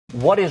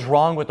What is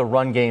wrong with the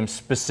run game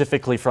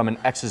specifically from an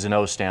X's and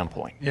O's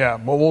standpoint? Yeah,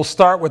 well, we'll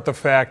start with the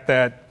fact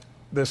that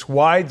this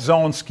wide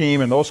zone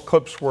scheme, and those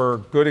clips were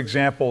good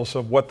examples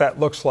of what that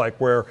looks like,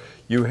 where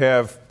you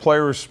have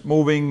players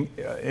moving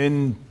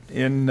in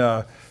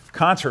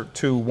concert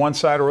to one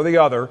side or the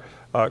other,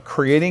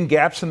 creating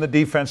gaps in the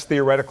defense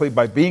theoretically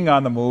by being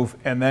on the move,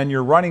 and then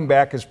your running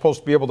back is supposed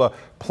to be able to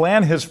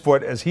plan his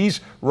foot as he's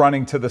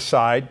running to the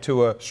side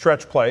to a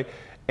stretch play,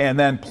 and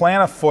then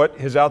plan a foot,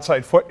 his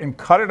outside foot, and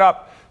cut it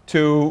up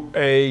to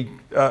a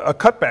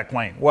cutback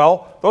lane.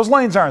 Well, those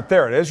lanes aren't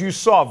there. As you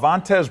saw,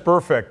 Vontaze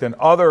Burfict and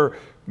other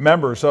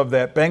members of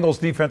that Bengals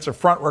defensive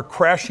front were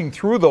crashing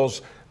through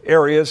those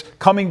areas,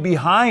 coming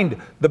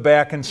behind the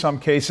back in some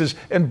cases,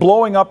 and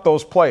blowing up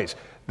those plays.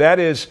 That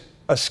is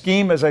a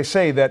scheme, as I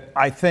say, that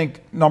I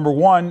think, number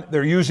one,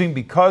 they're using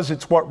because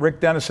it's what Rick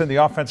Dennison, the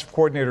offensive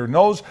coordinator,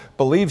 knows,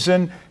 believes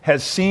in,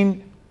 has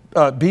seen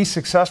be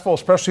successful,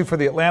 especially for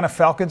the Atlanta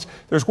Falcons.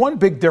 There's one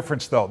big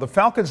difference, though. The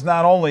Falcons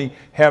not only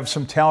have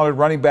some talented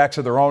running backs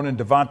of their own in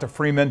Devonta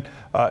Freeman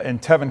and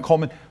Tevin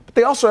Coleman, but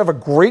they also have a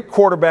great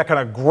quarterback and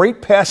a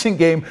great passing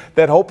game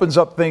that opens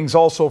up things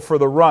also for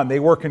the run. They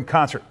work in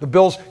concert. The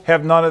Bills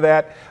have none of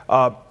that.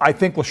 I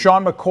think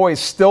LaShawn McCoy is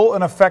still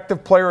an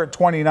effective player at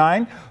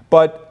 29,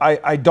 but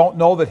I don't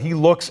know that he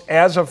looks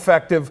as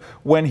effective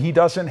when he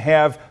doesn't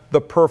have the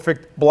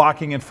perfect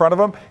blocking in front of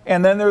him.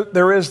 And then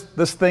there is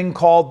this thing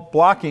called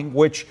blocking,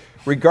 which,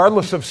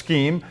 regardless of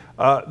scheme,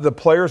 the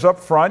players up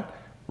front,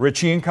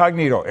 Richie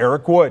Incognito,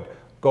 Eric Wood,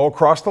 go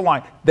across the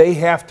line. They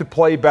have to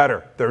play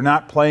better. They're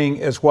not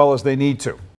playing as well as they need to.